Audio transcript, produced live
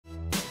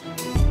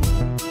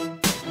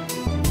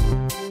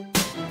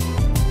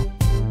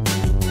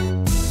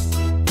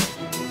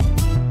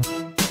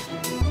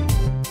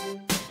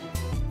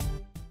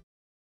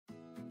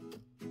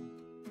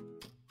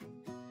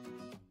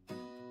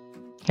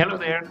Hello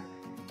there.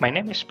 My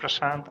name is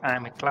Prashant. I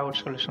am a cloud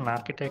solution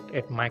architect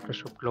at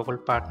Microsoft Global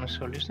Partner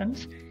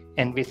Solutions.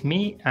 And with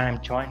me, I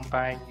am joined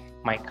by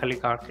my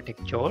colleague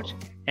architect George.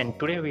 And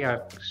today we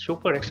are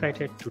super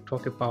excited to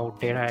talk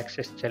about data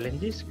access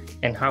challenges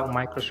and how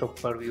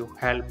Microsoft Purview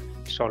help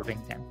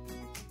solving them.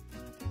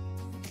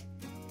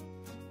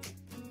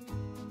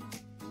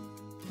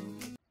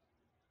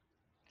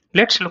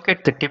 Let's look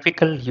at the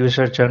typical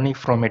user journey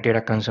from a data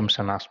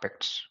consumption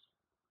aspects.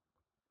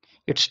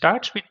 It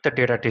starts with the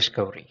data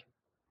discovery.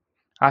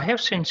 I have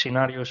seen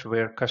scenarios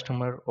where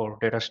customer or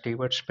data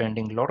stewards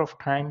spending a lot of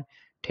time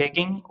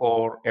tagging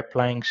or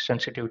applying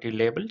sensitivity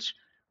labels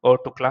or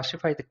to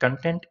classify the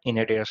content in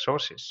a data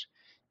sources.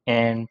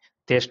 And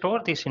they store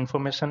this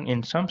information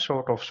in some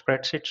sort of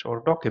spreadsheets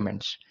or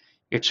documents.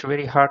 It's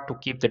very hard to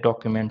keep the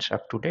documents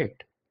up to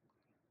date.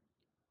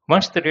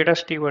 Once the data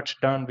steward's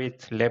done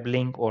with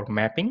labeling or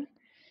mapping,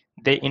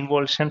 they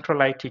involve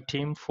central IT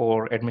team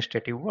for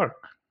administrative work.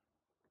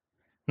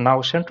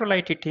 Now, central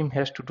IT team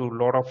has to do a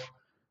lot of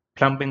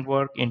plumbing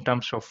work in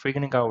terms of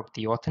figuring out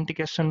the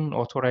authentication,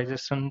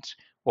 authorizations,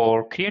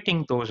 or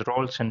creating those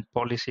roles and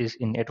policies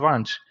in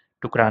advance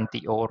to grant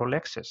the overall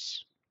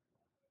access.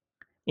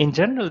 In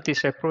general,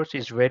 this approach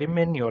is very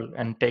manual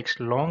and takes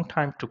a long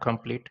time to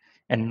complete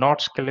and not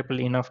scalable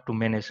enough to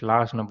manage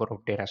large number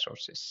of data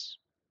sources.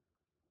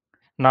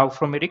 Now,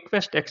 from a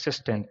request access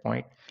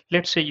standpoint,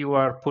 let's say you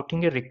are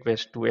putting a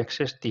request to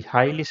access the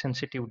highly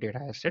sensitive data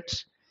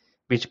assets,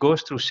 which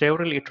goes through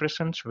several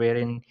iterations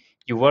wherein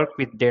you work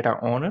with data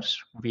owners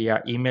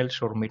via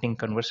emails or meeting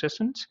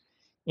conversations.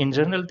 In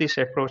general, this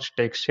approach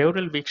takes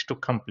several weeks to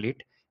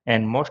complete,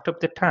 and most of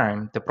the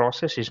time, the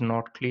process is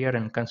not clear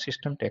and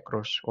consistent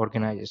across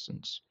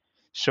organizations.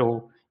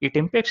 So it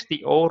impacts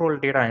the overall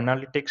data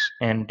analytics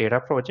and data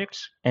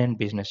projects and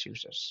business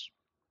users.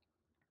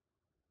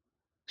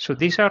 So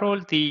these are all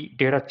the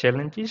data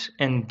challenges,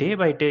 and day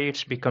by day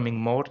it's becoming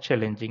more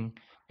challenging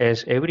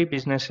as every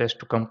business has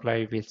to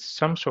comply with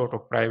some sort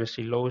of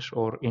privacy laws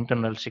or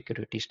internal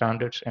security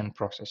standards and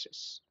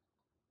processes.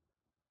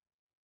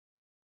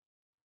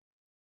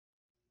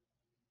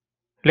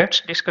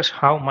 Let's discuss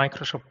how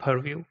Microsoft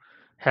Purview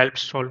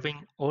helps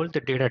solving all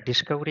the data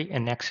discovery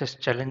and access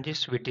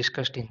challenges we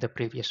discussed in the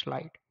previous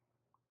slide.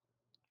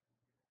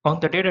 On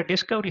the data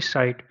discovery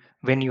side,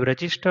 when you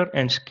register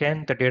and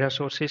scan the data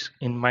sources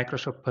in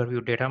Microsoft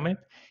Purview Data Map,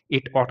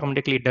 it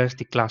automatically does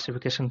the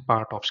classification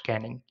part of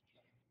scanning.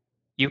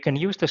 You can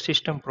use the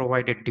system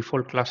provided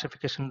default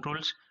classification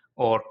rules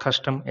or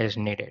custom as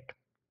needed.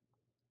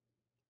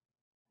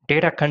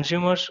 Data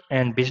consumers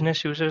and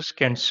business users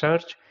can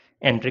search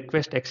and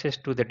request access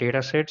to the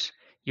datasets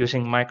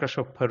using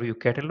Microsoft Purview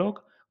Catalog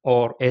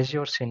or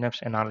Azure Synapse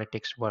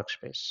Analytics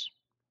Workspace.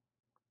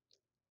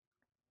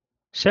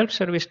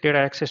 Self-service data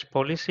access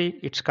policy,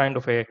 it's kind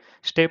of a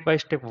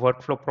step-by-step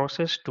workflow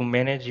process to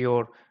manage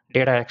your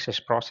data access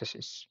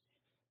processes.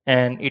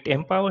 And it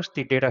empowers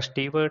the data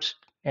stewards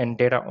and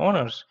data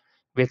owners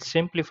with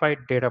simplified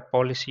data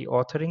policy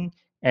authoring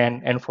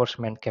and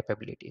enforcement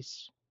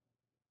capabilities.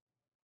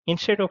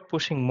 Instead of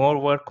pushing more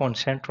work on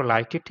central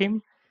IT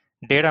team,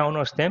 data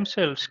owners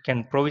themselves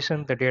can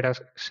provision the data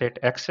set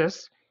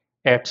access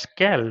at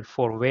scale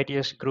for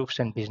various groups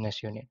and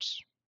business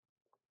units.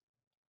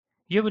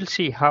 You will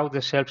see how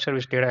the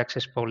self-service data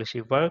access policy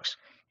works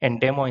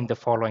and demo in the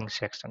following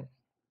section.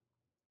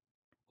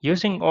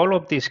 Using all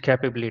of these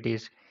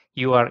capabilities,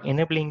 you are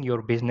enabling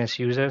your business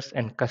users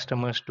and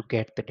customers to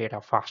get the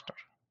data faster.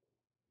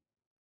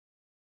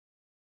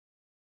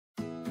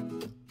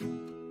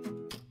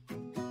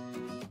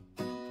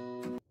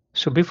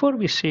 So before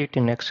we see it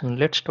in action,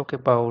 let's talk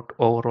about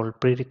overall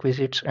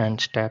prerequisites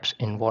and steps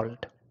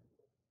involved.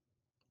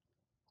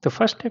 The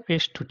first step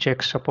is to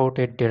check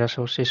supported data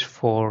sources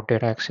for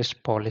data access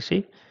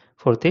policy.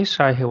 For this,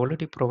 I have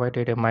already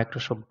provided a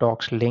Microsoft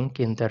Docs link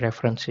in the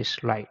references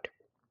slide.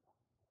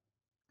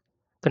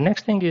 The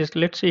next thing is,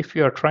 let's say if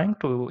you are trying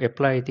to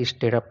apply these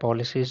data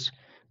policies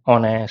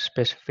on a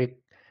specific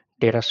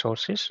data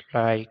sources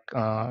like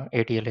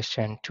ADLS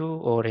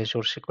Gen2 or Azure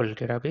SQL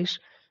database,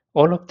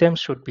 all of them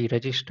should be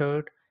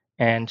registered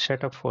and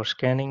set up for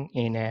scanning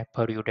in a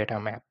Purview data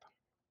map.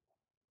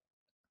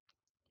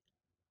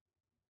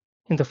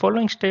 In the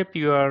following step,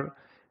 you are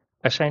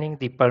assigning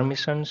the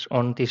permissions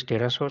on these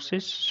data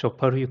sources so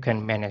Purview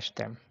can manage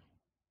them.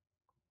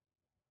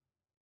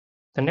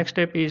 The next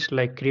step is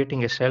like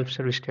creating a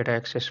self-service data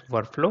access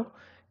workflow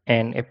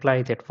and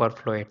apply that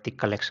workflow at the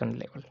collection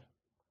level.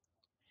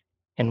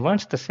 And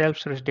once the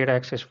self-service data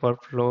access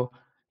workflow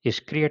is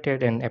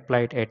created and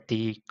applied at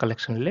the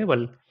collection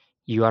level,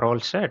 you are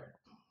all set.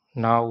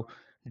 Now,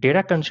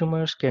 data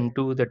consumers can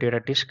do the data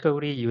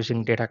discovery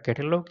using data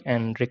catalog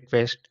and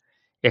request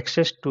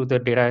access to the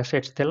data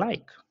assets they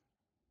like.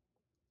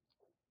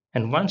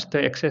 And once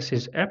the access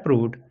is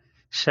approved,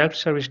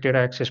 self-service data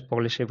access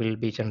policy will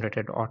be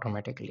generated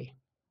automatically.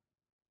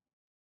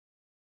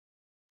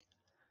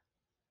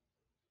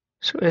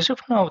 So as of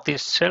now,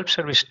 this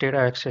self-service data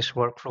access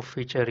workflow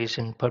feature is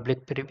in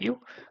public preview,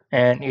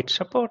 and it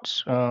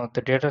supports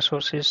the data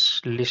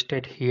sources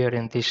listed here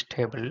in this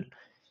table.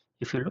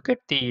 if you look at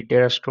the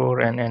data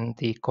store and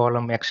the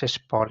column access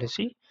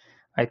policy,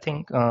 I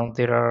think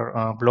there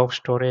are blob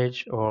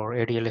storage or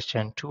ADLS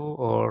Gen 2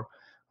 or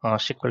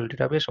SQL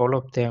database, all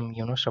of them,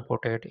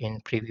 supported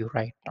in preview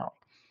right now.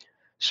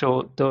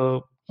 So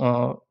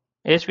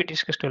as we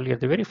discussed earlier,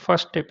 the very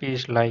first step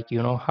is like,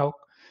 how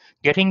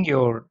getting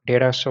your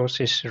data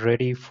sources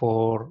ready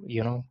for,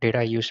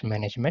 data use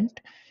management.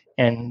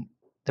 And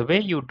the way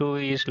you do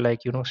is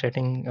like,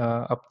 setting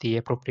up the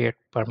appropriate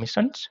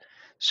permissions.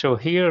 So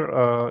here,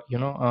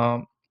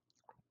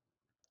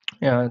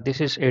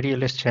 this is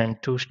ADLS Gen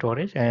 2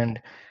 storage, and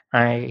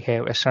I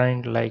have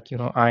assigned like,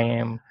 I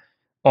am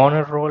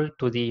honor role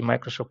to the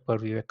Microsoft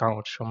Purview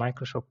account. So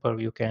Microsoft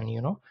Purview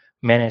can,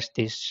 manage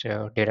this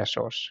data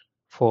source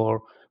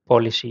for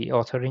policy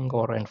authoring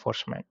or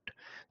enforcement.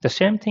 The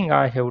same thing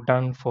I have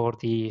done for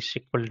the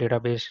SQL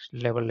database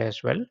level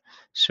as well.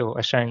 So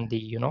assign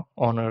the,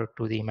 honor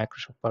to the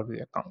Microsoft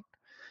Purview account.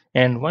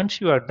 And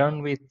once you are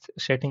done with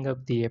setting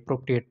up the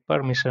appropriate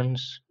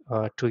permissions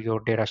to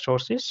your data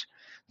sources,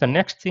 the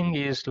next thing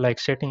is like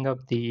setting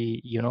up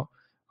the,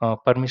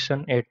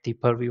 permission at the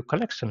Purview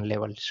collection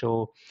level.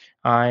 So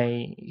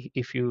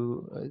if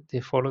you they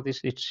follow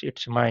this,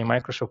 it's my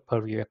Microsoft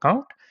Purview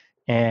account,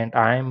 and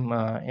I'm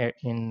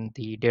in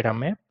the data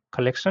map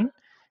collection.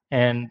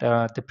 And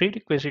the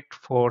prerequisite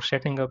for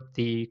setting up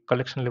the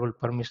collection level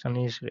permission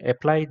is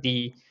apply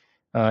the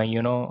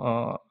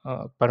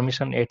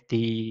permission at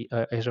the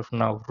as of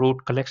now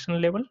root collection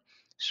level.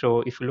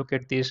 So if you look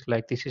at this,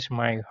 like this is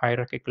my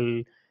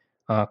hierarchical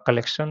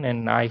collection,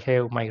 and I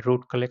have my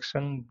root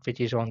collection which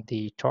is on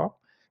the top,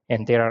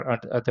 and there are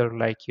other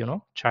like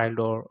child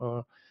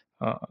or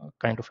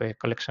kind of a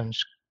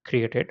collections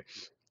created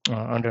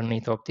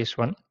underneath of this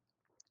one.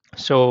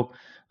 So,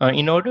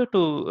 in order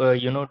to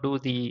do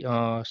the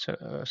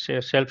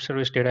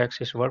self-service data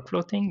access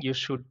workflow thing, you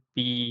should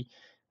be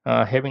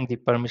having the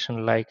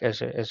permission like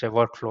as a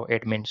workflow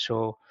admin.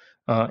 So,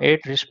 add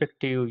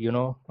respective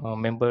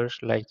members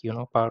like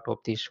part of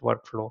this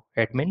workflow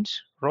admins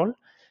role.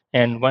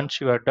 And once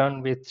you are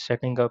done with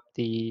setting up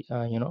the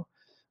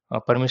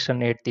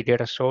permission at the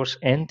data source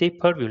and the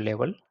purview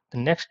level, the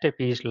next step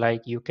is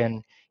like you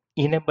can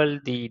enable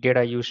the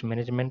data use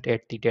management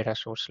at the data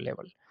source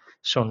level.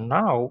 So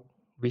now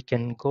we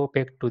can go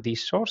back to the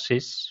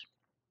sources,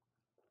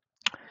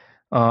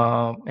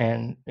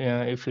 and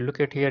if you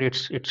look at here,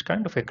 it's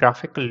kind of a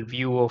graphical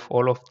view of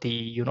all of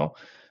the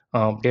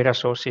data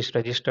sources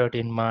registered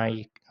in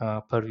my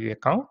purview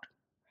account.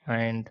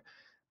 And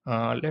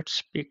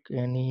let's pick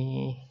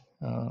any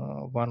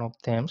one of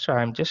them. So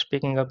I'm just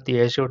picking up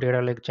the Azure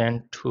Data Lake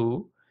Gen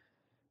 2.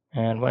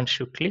 And once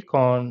you click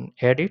on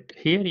edit,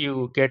 here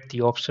you get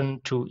the option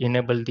to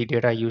enable the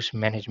data use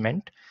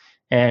management.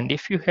 And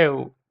if you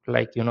have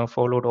like,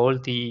 followed all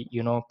the,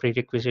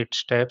 prerequisite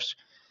steps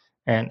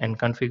and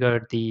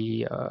configured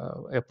the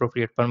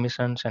appropriate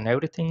permissions and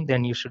everything,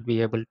 then you should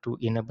be able to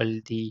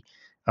enable the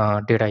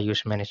data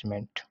use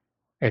management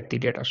at the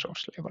data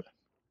source level.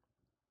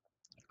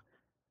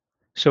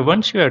 So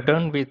once you are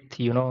done with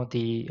the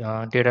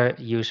data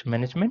use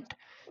management,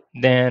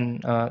 then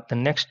the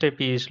next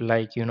step is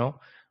like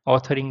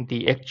authoring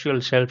the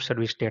actual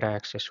self-service data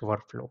access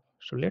workflow.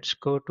 So let's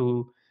go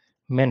to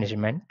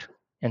management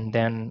and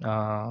then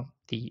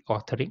the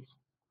authoring.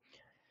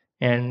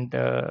 And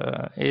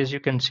as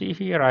you can see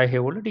here, I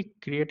have already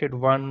created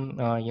one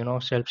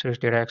self-service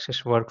data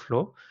access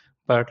workflow.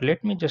 But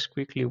let me just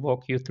quickly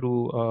walk you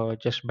through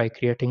just by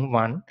creating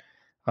one.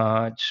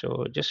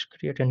 So just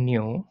create a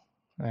new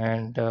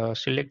and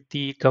select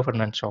the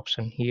governance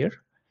option here.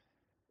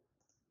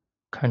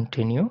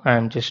 Continue.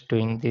 I'm just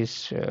doing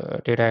this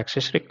data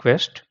access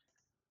request,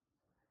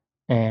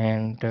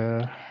 and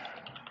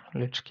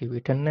let's give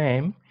it a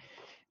name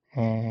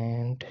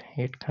and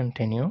hit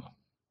continue.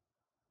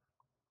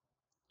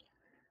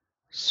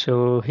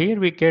 So here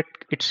we get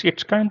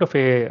it's kind of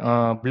a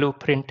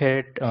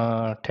blueprinted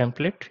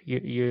template.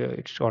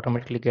 It's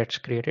automatically gets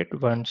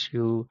created once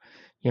you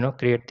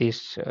create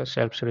this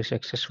self-service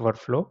access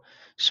workflow.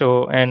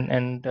 So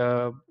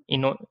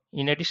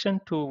in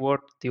addition to what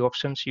the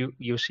options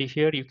you see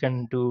here, you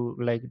can do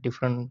like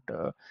different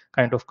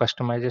kind of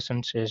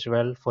customizations as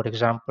well. For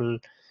example,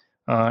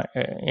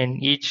 in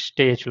each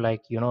stage,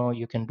 like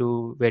you can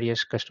do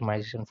various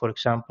customization. For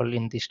example,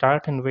 in the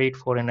start and wait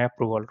for an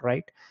approval,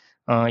 right?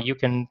 You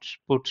can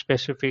put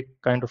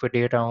specific kind of a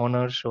data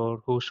owners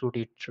or who should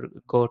it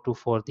go to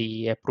for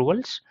the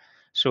approvals.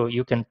 So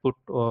you can put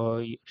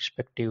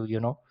respective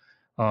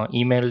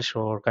emails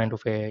or kind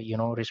of a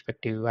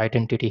respective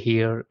identity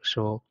here.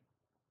 So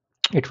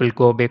it will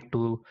go back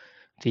to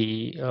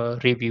the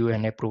review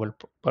and approval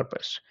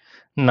purpose.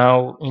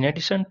 Now, in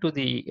addition to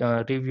the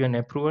review and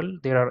approval,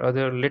 there are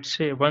other, let's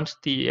say once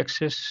the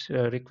access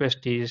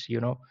request is,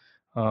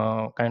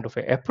 kind of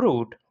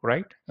approved,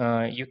 right?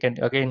 You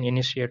can again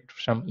initiate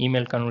some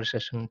email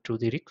conversation to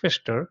the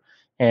requester.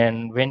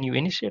 And when you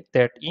initiate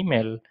that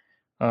email,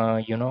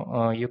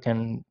 you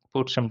can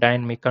put some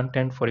dynamic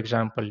content. For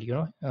example,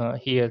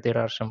 here there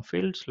are some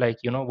fields like,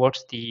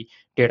 what's the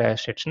data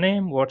asset's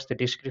name, what's the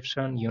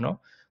description,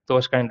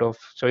 those kind of,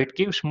 so it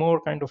gives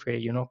more kind of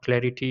a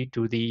clarity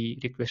to the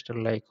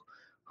requester, like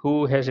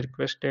who has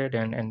requested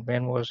and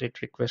when was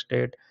it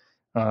requested,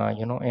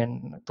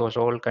 and those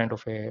all kind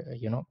of a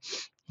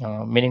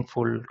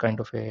meaningful kind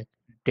of a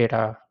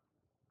data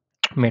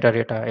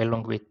metadata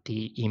along with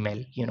the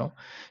email.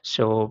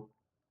 So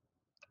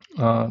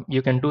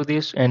you can do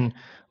this. And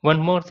one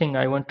more thing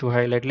I want to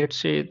highlight, let's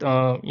say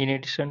in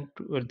addition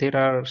to, there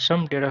are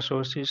some data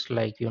sources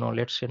like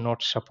let's say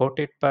not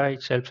supported by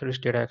self-service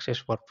data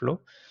access workflow.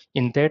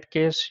 In that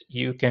case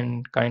you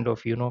can kind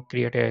of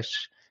create a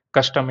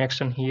custom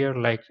action here,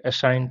 like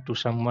assign to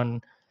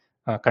someone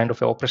kind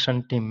of a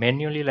operation team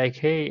manually, like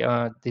hey,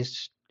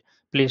 this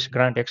please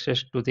grant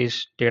access to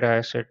this data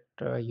asset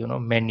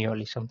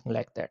manually, something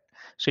like that.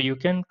 So you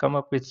can come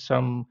up with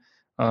some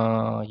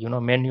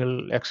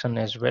manual action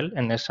as well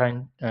and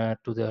assign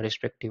to the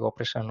respective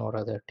operation or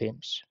other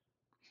teams.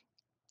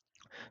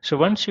 So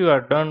once you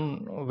are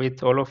done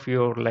with all of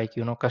your like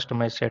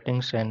customized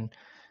settings and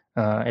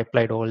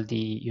applied all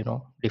the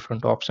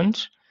different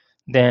options,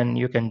 then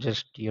you can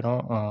just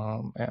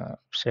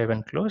save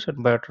and close it.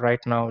 But right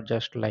now,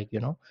 just like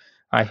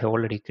I have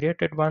already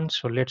created one,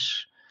 so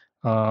let's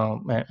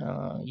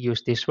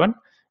use this one.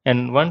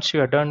 And once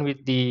you are done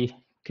with the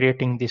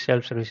creating the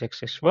self-service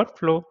access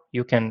workflow,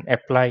 you can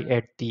apply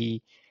at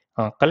the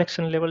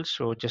collection level.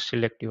 So just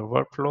select your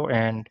workflow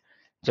and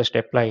just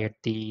apply at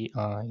the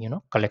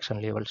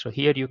collection level. So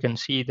here you can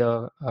see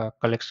the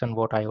collection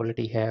what I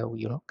already have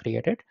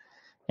created,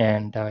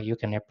 and you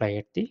can apply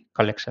at the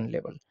collection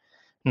level.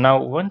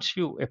 Now once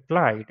you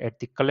applied at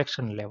the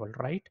collection level,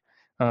 right,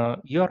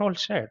 you are all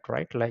set,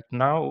 right? Like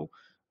now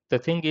the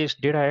thing is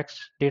data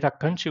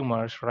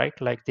consumers, right,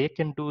 like they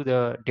can do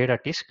the data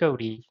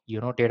discovery,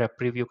 data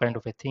preview kind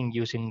of a thing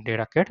using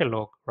data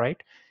catalog,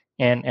 right,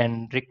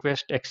 and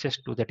request access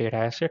to the data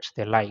assets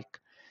they like.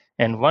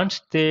 And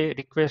once they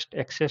request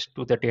access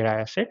to the data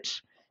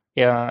assets,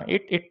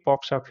 it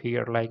pops up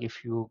here, like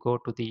if you go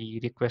to the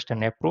request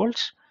and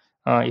approvals,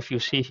 if you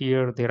see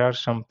here, there are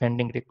some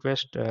pending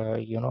requests,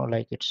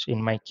 like it's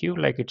in my queue,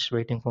 like it's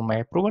waiting for my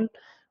approval,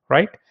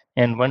 right?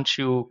 And once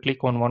you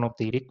click on one of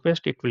the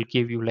requests, it will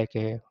give you like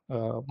a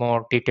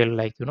more detail,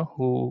 like,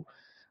 who,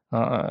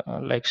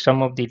 like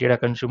some of the data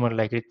consumer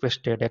like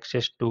requested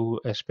access to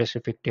a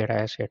specific data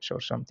assets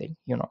or something,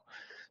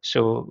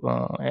 so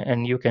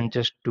and you can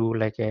just do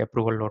like a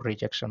approval or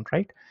rejection,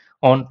 right?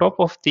 On top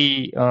of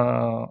the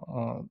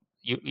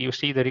you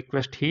see the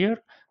request here,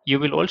 you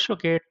will also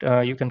get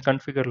you can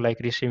configure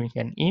like receiving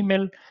an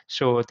email.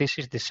 So this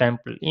is the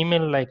sample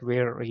email, like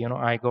where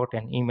I got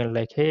an email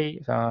like, hey,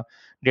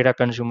 data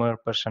consumer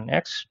person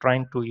X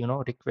trying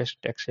to request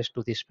access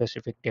to the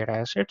specific data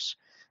assets,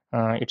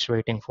 it's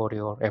waiting for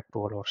your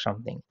approval or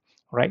something,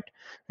 right?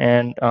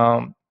 And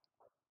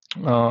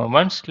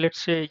once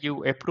let's say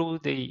you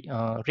approve the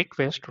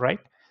request, right,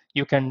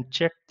 you can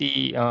check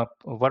the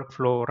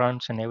workflow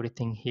runs and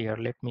everything here.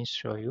 Let me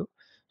show you.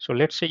 So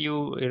let's say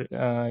you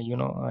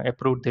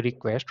approve the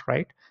request,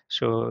 right?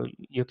 So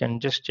you can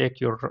just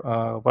check your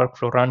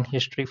workflow run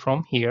history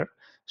from here.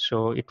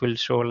 So it will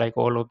show like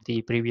all of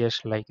the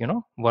previous like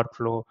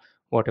workflow,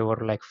 whatever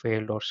like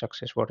failed or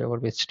success, whatever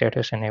with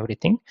status and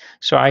everything.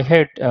 So I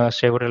had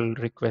several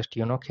requests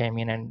came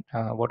in and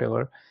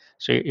whatever,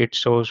 so it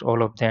shows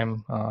all of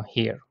them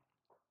here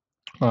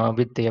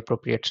with the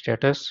appropriate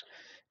status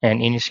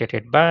and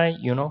initiated by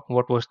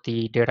what was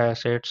the data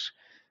assets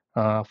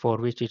for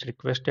which is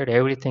requested,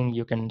 everything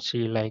you can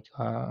see like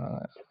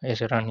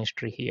as a run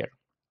history here.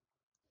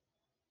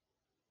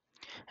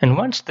 And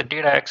once the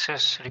data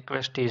access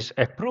request is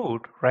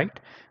approved, right,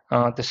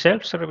 the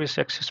self-service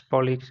access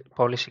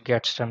policy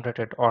gets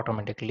generated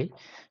automatically.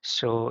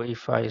 So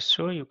if I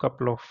show you a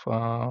couple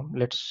of,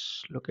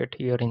 let's look at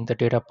here in the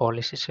data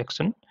policy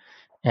section.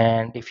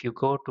 And if you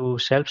go to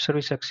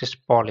self-service access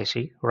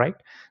policy, right,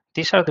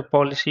 these are the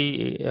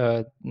policy,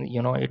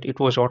 it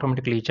was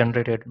automatically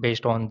generated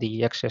based on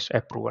the access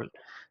approval.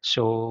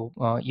 So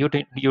you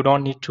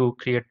don't need to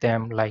create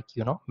them like,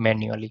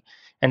 manually.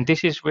 And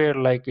this is where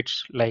like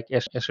it's like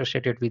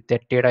associated with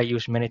that data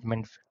use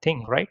management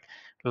thing, right?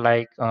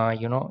 Like,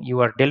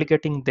 you are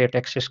delegating that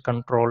access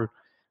control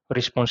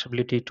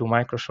responsibility to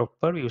Microsoft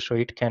Purview, so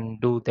it can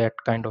do that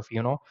kind of,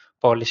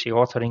 policy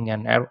authoring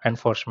and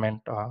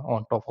enforcement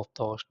on top of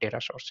those data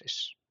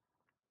sources.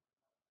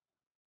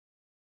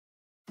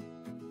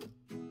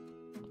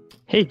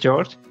 Hey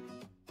George,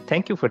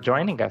 thank you for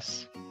joining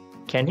us.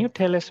 Can you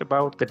tell us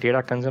about the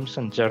data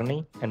consumption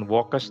journey and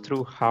walk us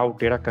through how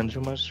data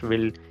consumers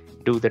will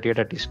do the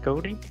data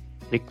discovery,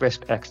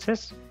 request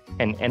access,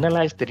 and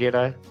analyze the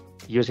data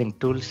using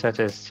tools such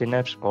as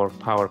Synapse or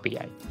Power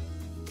BI?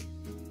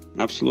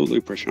 Absolutely,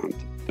 Prashant.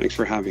 Thanks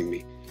for having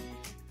me.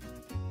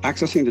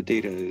 Accessing the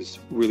data is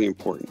really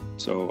important,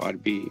 so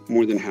I'd be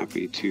more than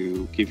happy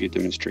to give you a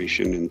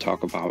demonstration and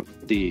talk about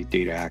the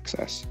data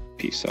access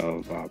piece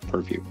of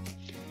Purview.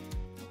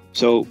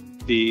 So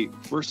the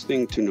first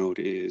thing to note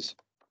is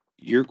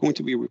you're going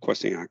to be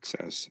requesting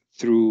access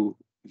through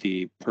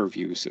the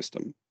Purview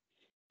system.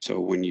 So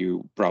when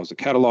you browse the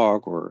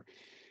catalog or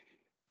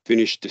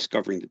finish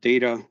discovering the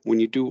data. When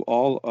you do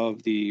all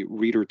of the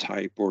reader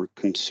type or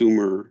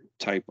consumer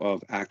type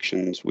of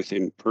actions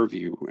within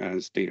Purview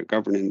as data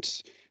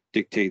governance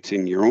dictates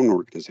in your own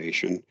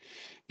organization,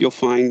 you'll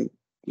find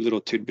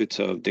little tidbits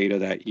of data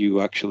that you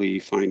actually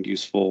find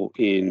useful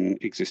in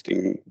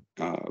existing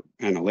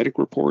analytic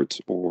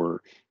reports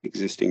or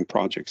existing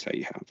projects that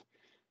you have.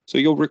 So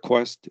you'll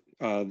request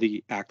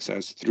the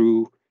access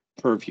through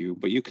Purview,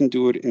 but you can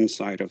do it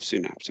inside of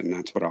Synapse, and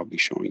that's what I'll be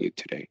showing you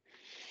today.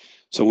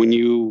 So when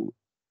you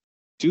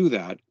do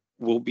that,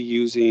 we'll be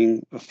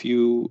using a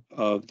few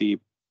of the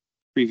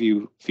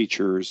preview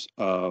features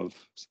of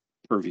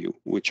Purview,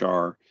 which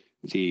are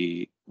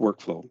the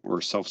workflow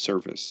or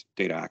self-service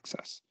data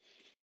access.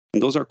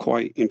 And those are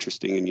quite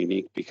interesting and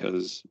unique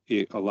because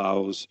it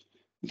allows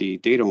the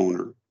data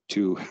owner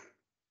to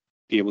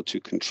be able to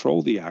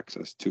control the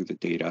access to the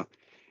data,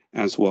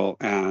 as well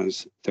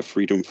as the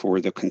freedom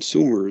for the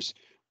consumers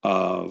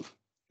of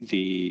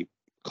the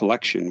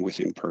collection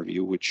within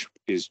Purview, which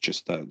is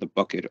just the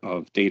bucket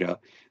of data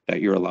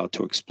that you're allowed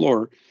to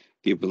explore,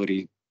 the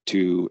ability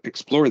to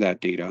explore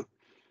that data.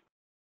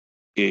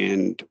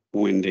 And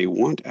when they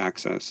want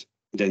access,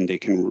 then they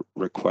can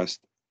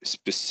request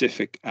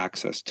specific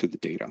access to the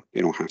data.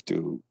 They don't have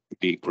to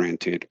be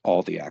granted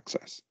all the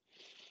access.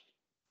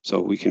 So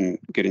we can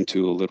get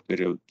into a little bit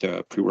of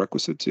the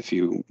prerequisites if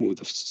you move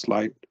the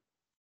slide.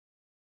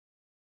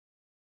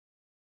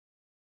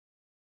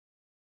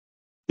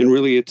 And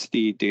really, it's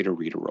the data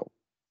reader role.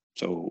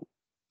 So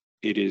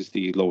it is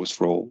the lowest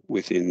role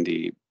within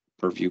the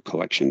Purview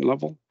collection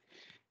level,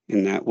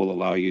 and that will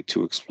allow you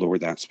to explore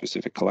that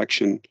specific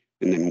collection.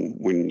 And then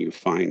when you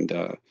find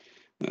the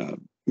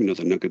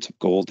nuggets of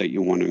gold that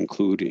you want to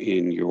include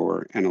in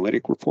your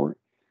analytic report,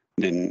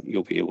 then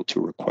you'll be able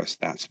to request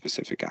that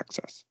specific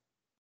access.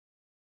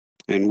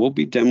 And we'll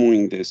be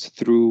demoing this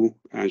through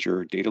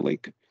Azure Data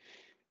Lake.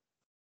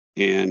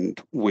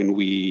 And when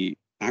we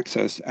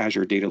access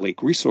Azure Data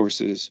Lake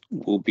resources,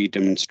 we'll be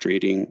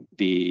demonstrating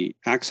the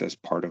access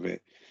part of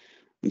it,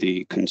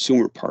 the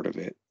consumer part of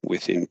it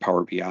within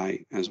Power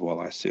BI as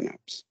well as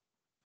Synapse.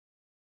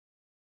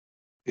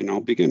 And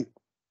I'll begin.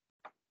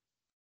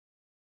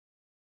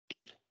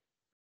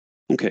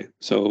 Okay,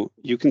 so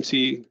you can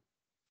see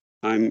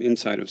I'm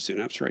inside of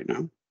Synapse right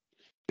now.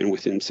 And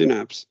within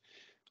Synapse,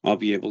 I'll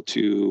be able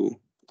to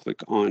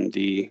click on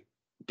the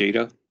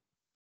data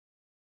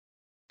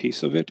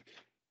piece of it.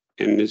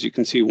 And as you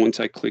can see, once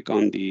I click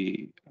on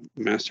the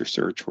master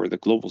search or the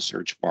global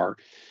search bar,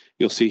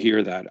 you'll see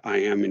here that I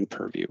am in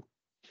Purview.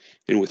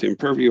 And within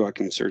Purview, I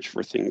can search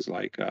for things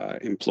like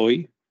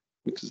employee,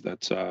 because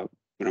that's what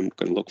I'm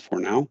going to look for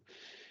now.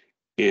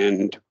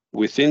 And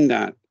within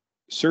that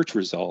search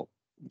result,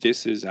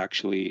 this is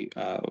actually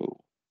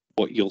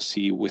what you'll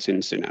see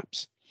within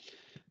Synapse.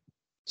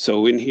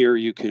 So in here,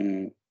 you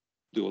can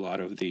do a lot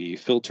of the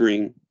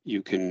filtering.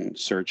 You can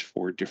search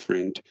for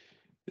different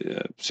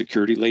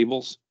security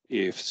labels.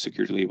 If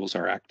security labels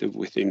are active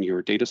within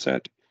your data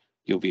set,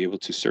 you'll be able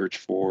to search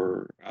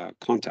for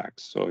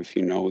contacts. So if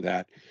you know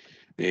that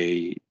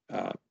a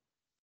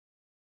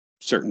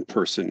certain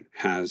person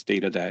has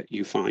data that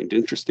you find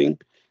interesting,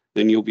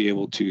 then you'll be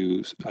able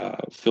to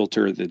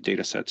filter the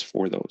data sets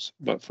for those.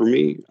 But for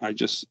me, I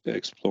just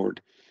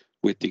explored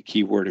with the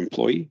keyword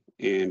employee,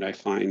 and I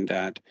find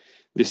that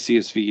this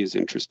CSV is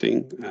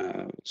interesting.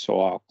 So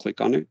I'll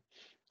click on it.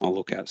 I'll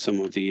look at some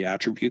of the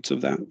attributes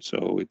of that.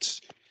 So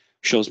it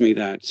shows me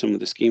that some of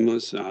the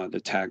schemas, the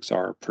tags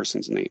are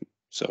person's name.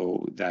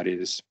 So that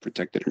is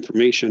protected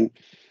information.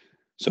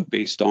 So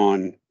based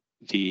on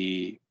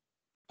the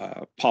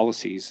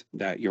policies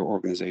that your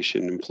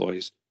organization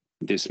employs,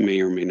 this may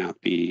or may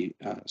not be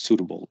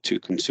suitable to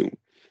consume.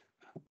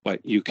 But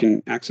you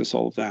can access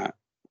all of that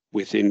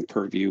within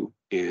Purview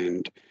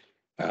and,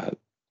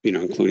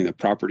 including the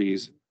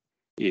properties.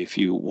 If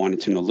you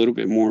wanted to know a little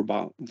bit more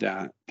about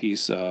that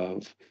piece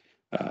of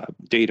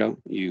data,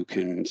 you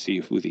can see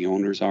who the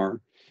owners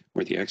are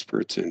or the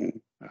experts and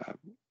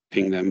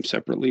ping them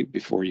separately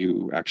before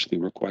you actually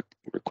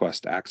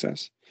request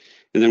access.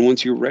 And then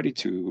once you're ready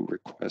to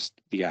request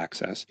the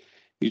access,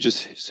 you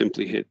just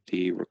simply hit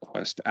the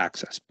request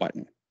access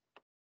button.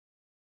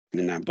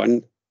 And in that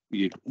button,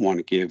 you'd want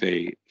to give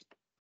a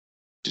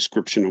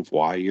description of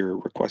why you're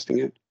requesting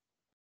it.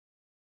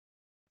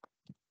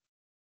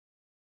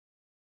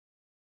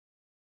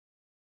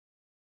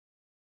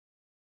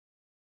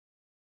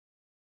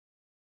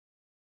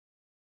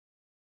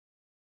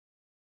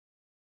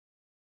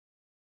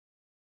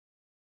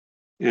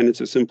 And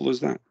it's as simple as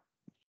that.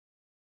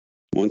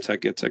 Once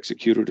that gets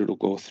executed, it'll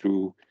go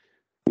through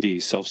the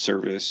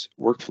self-service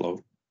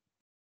workflow.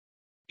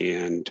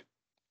 And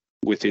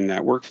within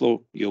that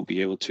workflow, you'll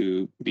be able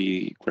to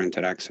be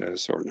granted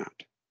access or not.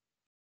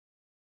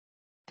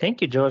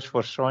 Thank you, Josh,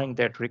 for showing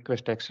that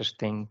request access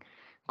thing.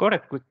 Got a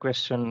quick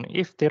question.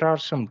 If there are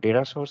some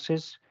data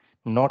sources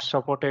not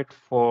supported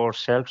for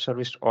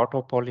self-service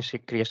auto policy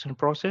creation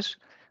process,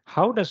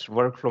 how does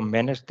workflow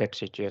manage that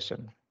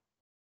situation?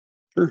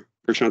 Sure,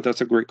 Prashant, that's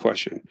a great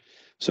question.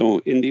 So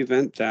in the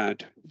event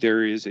that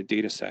there is a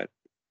data set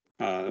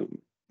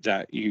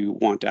that you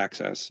want to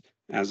access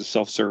as a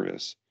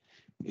self-service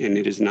and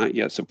it is not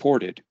yet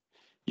supported,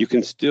 you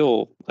can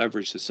still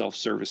leverage the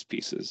self-service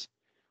pieces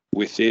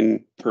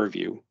within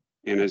Purview.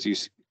 And as you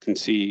can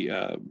see,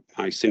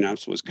 my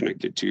Synapse was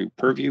connected to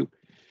Purview.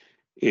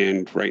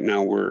 And right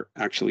now we're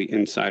actually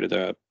inside of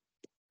the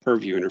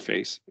Purview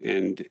interface.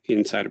 And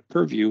inside of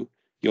Purview,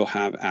 you'll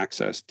have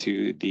access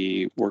to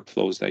the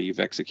workflows that you've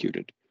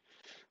executed.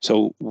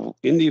 So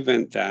in the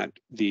event that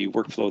the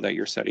workflow that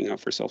you're setting up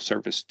for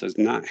self-service does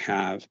not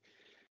have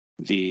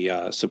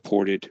the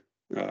supported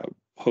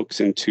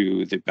hooks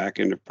into the back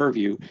end of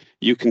Purview,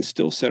 you can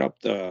still set up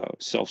the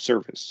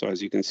self-service. So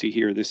as you can see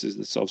here, this is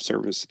the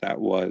self-service that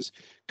was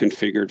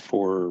configured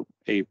for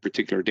a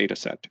particular data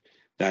set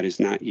that is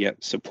not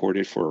yet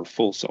supported for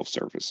full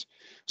self-service.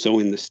 So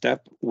in the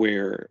step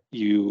where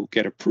you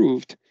get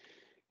approved,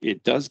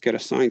 it does get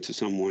assigned to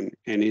someone.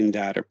 And in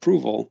that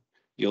approval,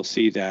 you'll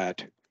see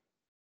that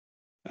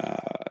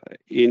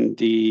in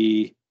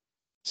the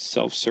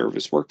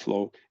self-service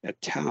workflow, a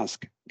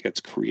task gets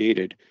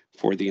created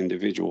for the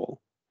individual.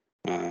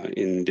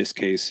 In this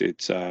case,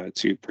 it's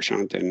to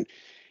Prashant, and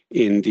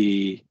in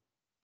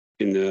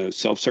the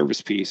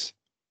self-service piece,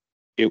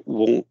 it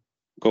won't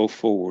go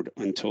forward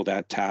until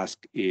that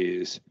task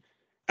is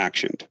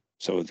actioned.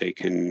 So they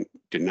can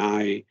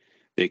deny,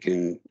 they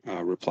can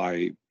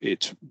reply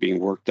it's being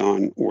worked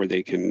on, or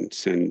they can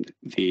send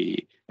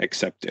the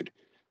accepted.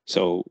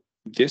 So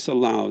this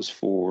allows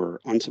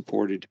for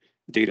unsupported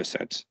data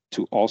sets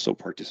to also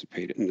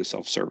participate in the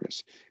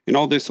self-service. And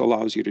all this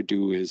allows you to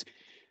do is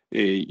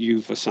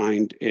you've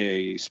assigned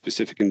a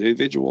specific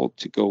individual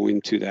to go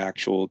into the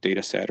actual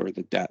data set or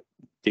the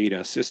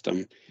data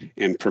system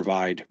and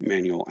provide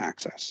manual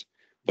access.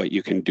 But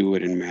you can do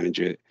it and manage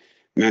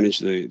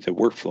the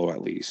workflow,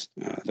 at least,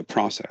 the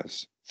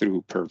process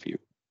through Purview.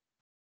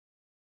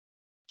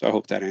 So I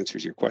hope that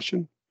answers your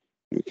question.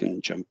 We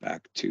can jump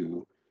back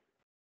to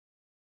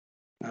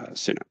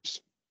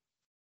Synapse.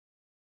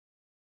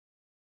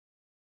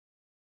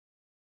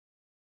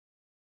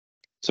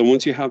 So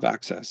once you have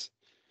access,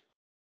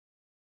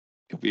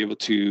 you'll be able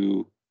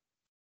to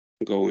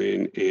go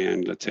in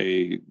and let's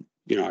say,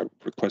 I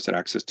requested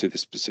access to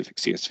this specific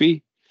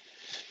CSV.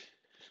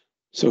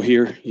 So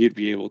here you'd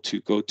be able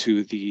to go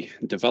to the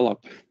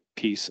develop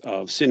piece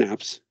of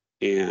Synapse,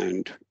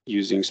 and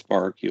using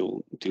Spark,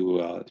 you'll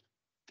do a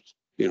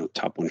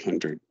top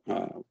 100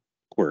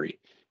 query.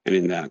 And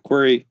in that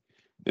query,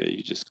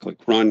 you just click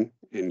run,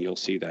 and you'll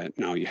see that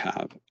now you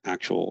have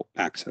actual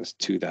access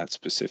to that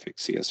specific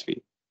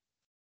CSV.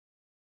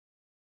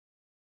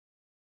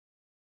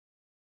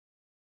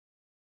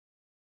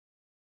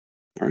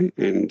 All right,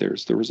 and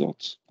there's the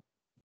results.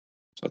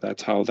 So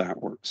that's how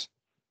that works.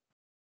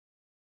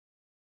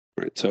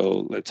 All right,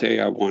 so let's say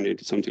I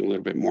wanted something a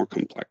little bit more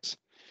complex.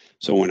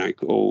 So when I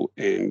go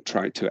and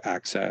try to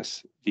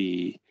access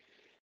the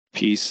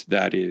piece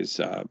that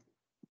is a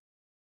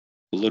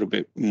little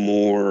bit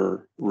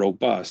more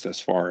robust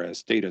as far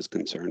as data is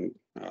concerned,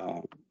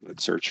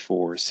 let's search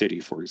for city,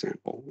 for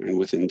example. And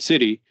within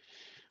city,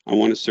 I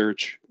want to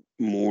search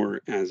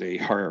more as a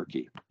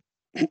hierarchy.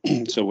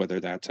 So whether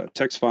that's a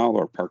text file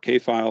or Parquet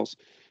files,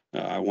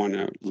 I want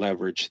to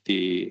leverage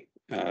the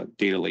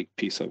data lake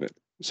piece of it.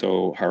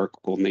 So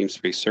hierarchical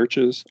namespace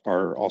searches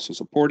are also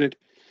supported.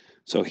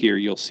 So here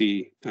you'll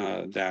see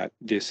that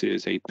this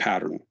is a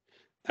pattern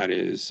that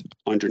is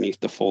underneath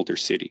the folder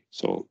city.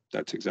 So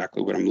that's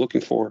exactly what I'm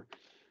looking for.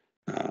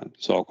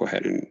 So I'll go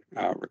ahead and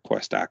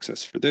request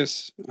access for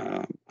this.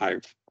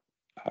 I've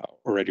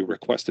already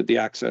requested the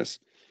access,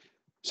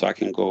 so I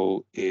can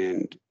go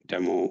and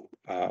demo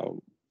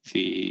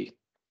the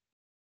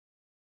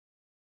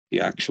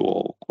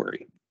actual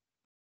query.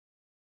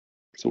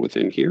 So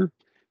within here,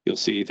 you'll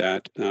see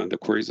that the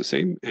query is the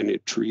same, and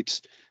it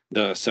treats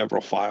the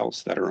several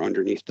files that are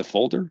underneath the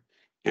folder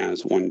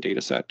as one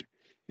data set.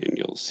 And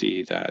you'll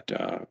see that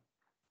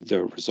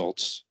the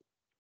results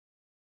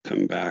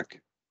come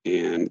back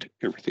and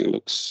everything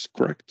looks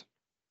correct.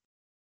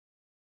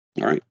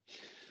 All right,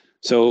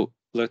 so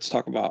let's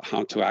talk about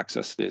how to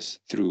access this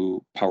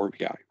through Power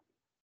BI.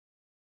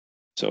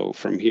 So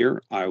from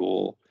here, I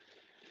will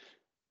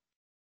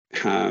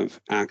have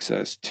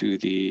access to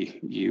the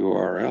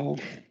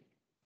URL,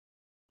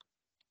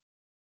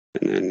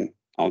 and then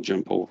I'll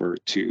jump over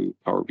to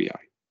Power BI.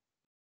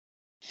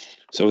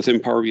 So within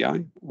Power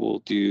BI, we'll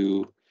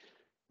do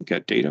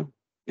get data,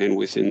 and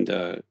within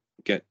the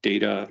get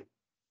data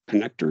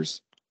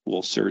connectors,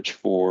 we'll search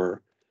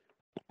for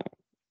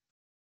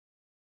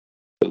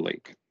the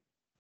lake.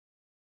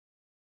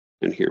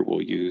 And here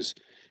we'll use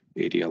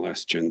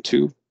ADLS Gen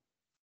 2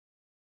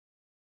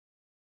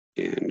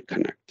 and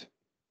connect.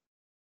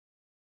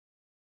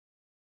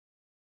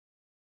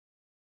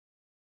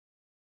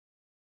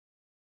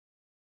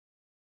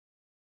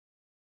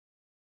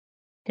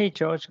 Hey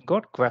George,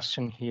 got a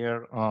question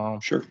here.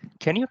 Sure.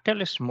 Can you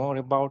tell us more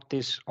about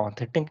this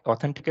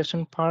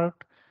authentication part?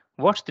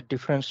 What's the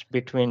difference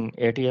between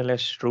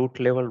ATLS root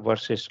level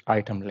versus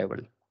item level?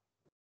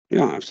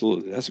 Yeah,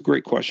 absolutely. That's a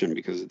great question,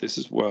 because this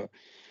is what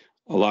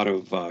a lot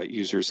of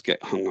users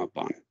get hung up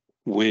on.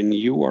 when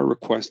you are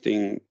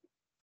requesting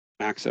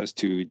access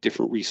to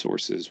different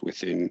resources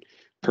within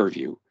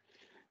Purview,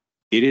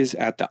 it is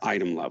at the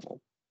item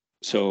level.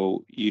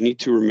 So you need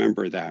to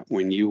remember that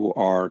when you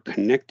are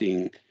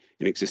connecting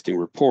an existing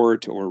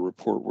report or a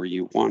report where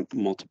you want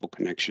multiple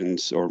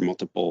connections or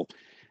multiple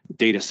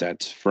data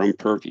sets from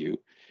Purview,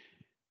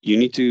 you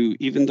need to,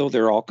 even though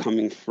they're all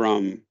coming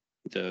from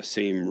the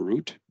same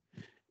root,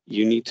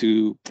 you need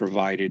to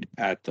provide it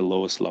at the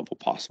lowest level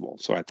possible,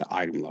 so at the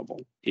item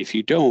level. If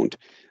you don't,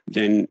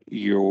 then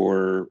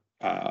your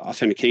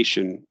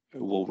authentication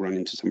will run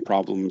into some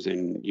problems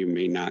and you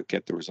may not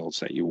get the results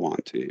that you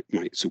want. It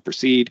might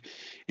supersede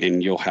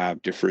and you'll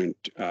have different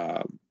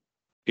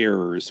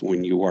errors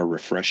when you are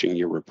refreshing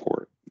your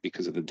report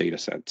because of the data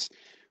sets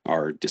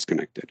are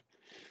disconnected.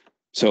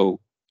 So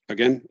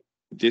again,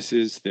 this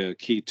is the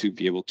key to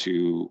be able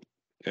to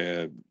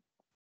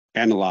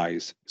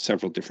analyze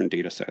several different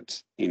data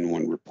sets in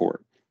one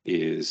report,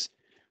 is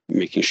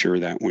making sure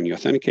that when you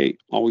authenticate,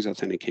 always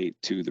authenticate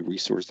to the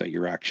resource that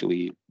you're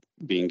actually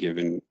being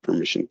given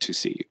permission to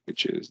see,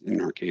 which is,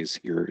 in our case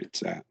here,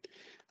 it's at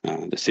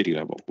the city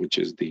level, which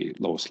is the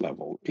lowest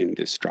level in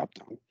this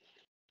dropdown.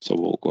 So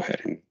we'll go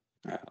ahead and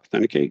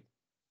authenticate.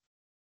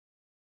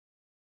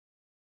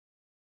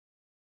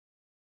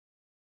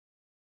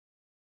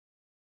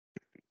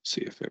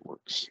 See if it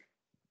works.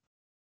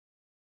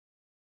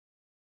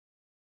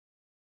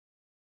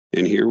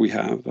 And here we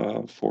have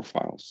 4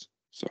 files.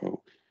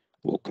 So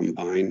we'll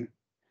combine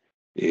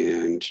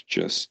and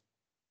just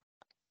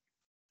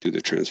do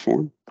the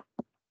transform.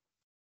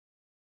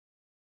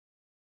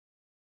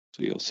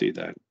 So you'll see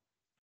that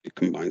it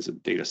combines the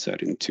data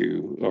set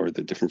into, or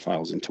the different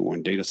files into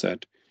one data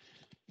set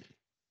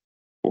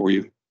for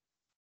you,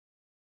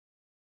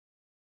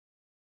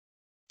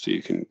 so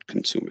you can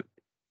consume it.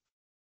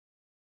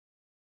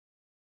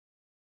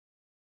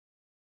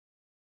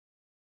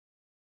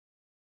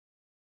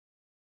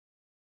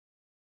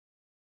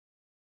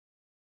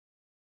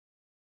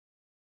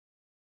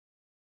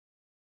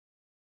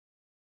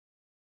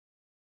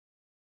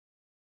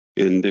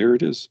 And there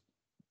it is.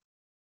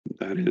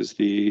 That is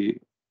the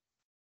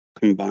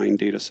combined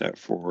data set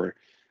for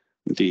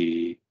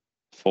the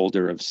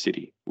folder of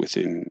city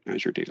within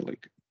Azure Data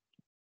Lake.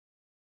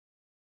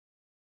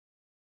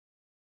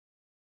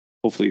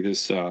 Hopefully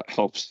this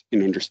helps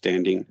in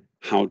understanding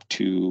how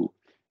to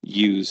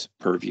use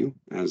Purview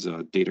as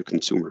a data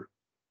consumer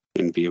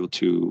and be able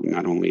to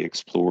not only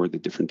explore the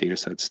different data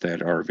sets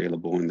that are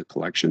available in the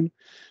collection,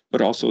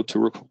 but also to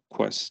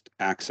request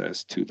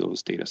access to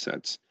those data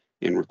sets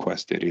and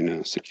request it in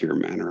a secure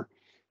manner,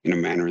 in a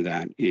manner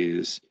that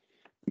is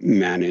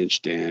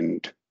managed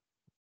and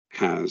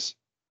has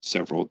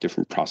several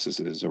different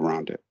processes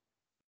around it.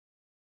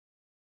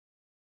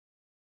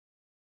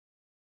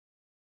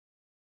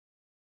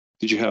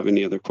 Did you have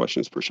any other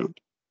questions, Prashant?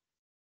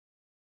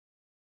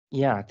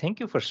 Yeah, thank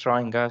you for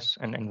showing us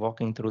and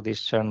walking through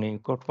this journey.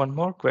 Got one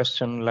more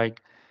question,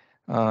 like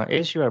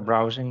as you are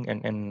browsing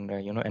and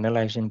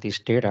analyzing this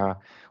data,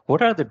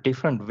 what are the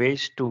different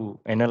ways to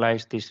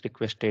analyze these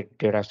requested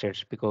data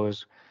sets?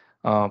 Because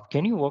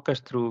can you walk us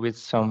through with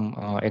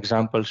some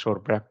examples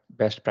or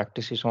best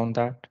practices on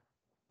that?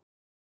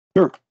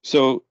 Sure.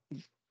 So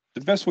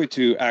the best way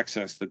to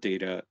access the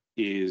data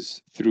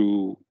is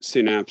through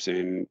Synapse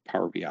and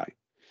Power BI.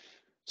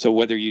 So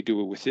whether you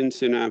do it within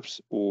Synapse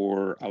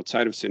or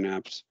outside of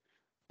Synapse,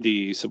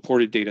 the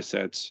supported data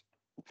sets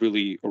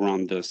really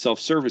around the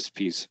self-service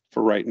piece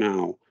for right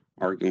now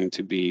are going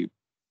to be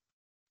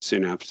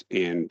Synapse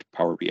and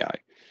Power BI.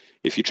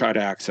 If you try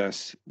to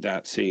access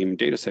that same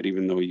data set,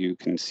 even though you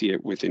can see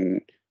it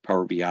within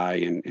Power BI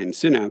and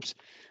Synapse,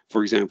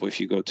 for example, if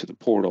you go to the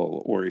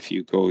portal or if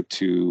you go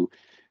to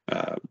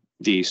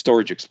the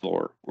Storage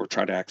Explorer or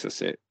try to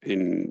access it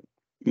in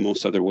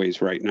most other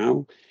ways right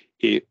now,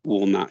 it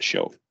will not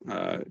show.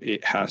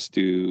 It has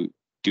to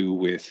do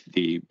with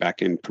the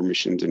backend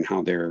permissions and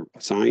how they're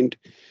assigned.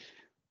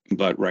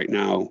 But right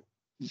now,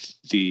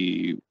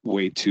 the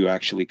way to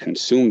actually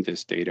consume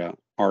this data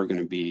are going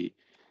to be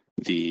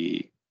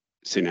the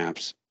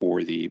Synapse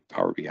or the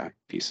Power BI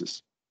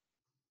pieces.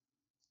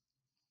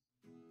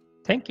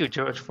 Thank you,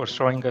 George, for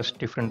showing us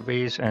different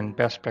ways and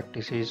best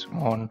practices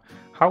on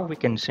how we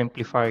can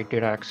simplify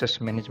data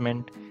access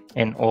management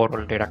and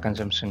overall data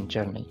consumption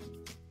journey.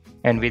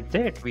 And with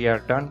that, we are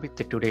done with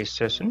today's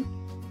session.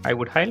 I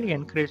would highly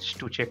encourage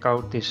to check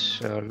out these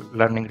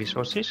learning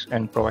resources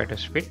and provide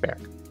us feedback.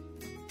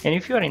 And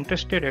if you are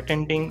interested in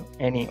attending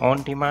any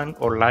on-demand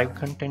or live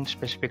content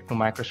specific to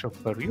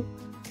Microsoft Purview,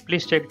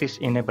 please check this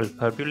Enable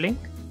Purview link.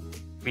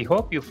 We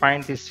hope you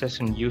find this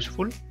session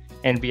useful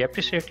and we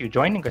appreciate you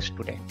joining us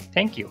today.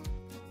 Thank you.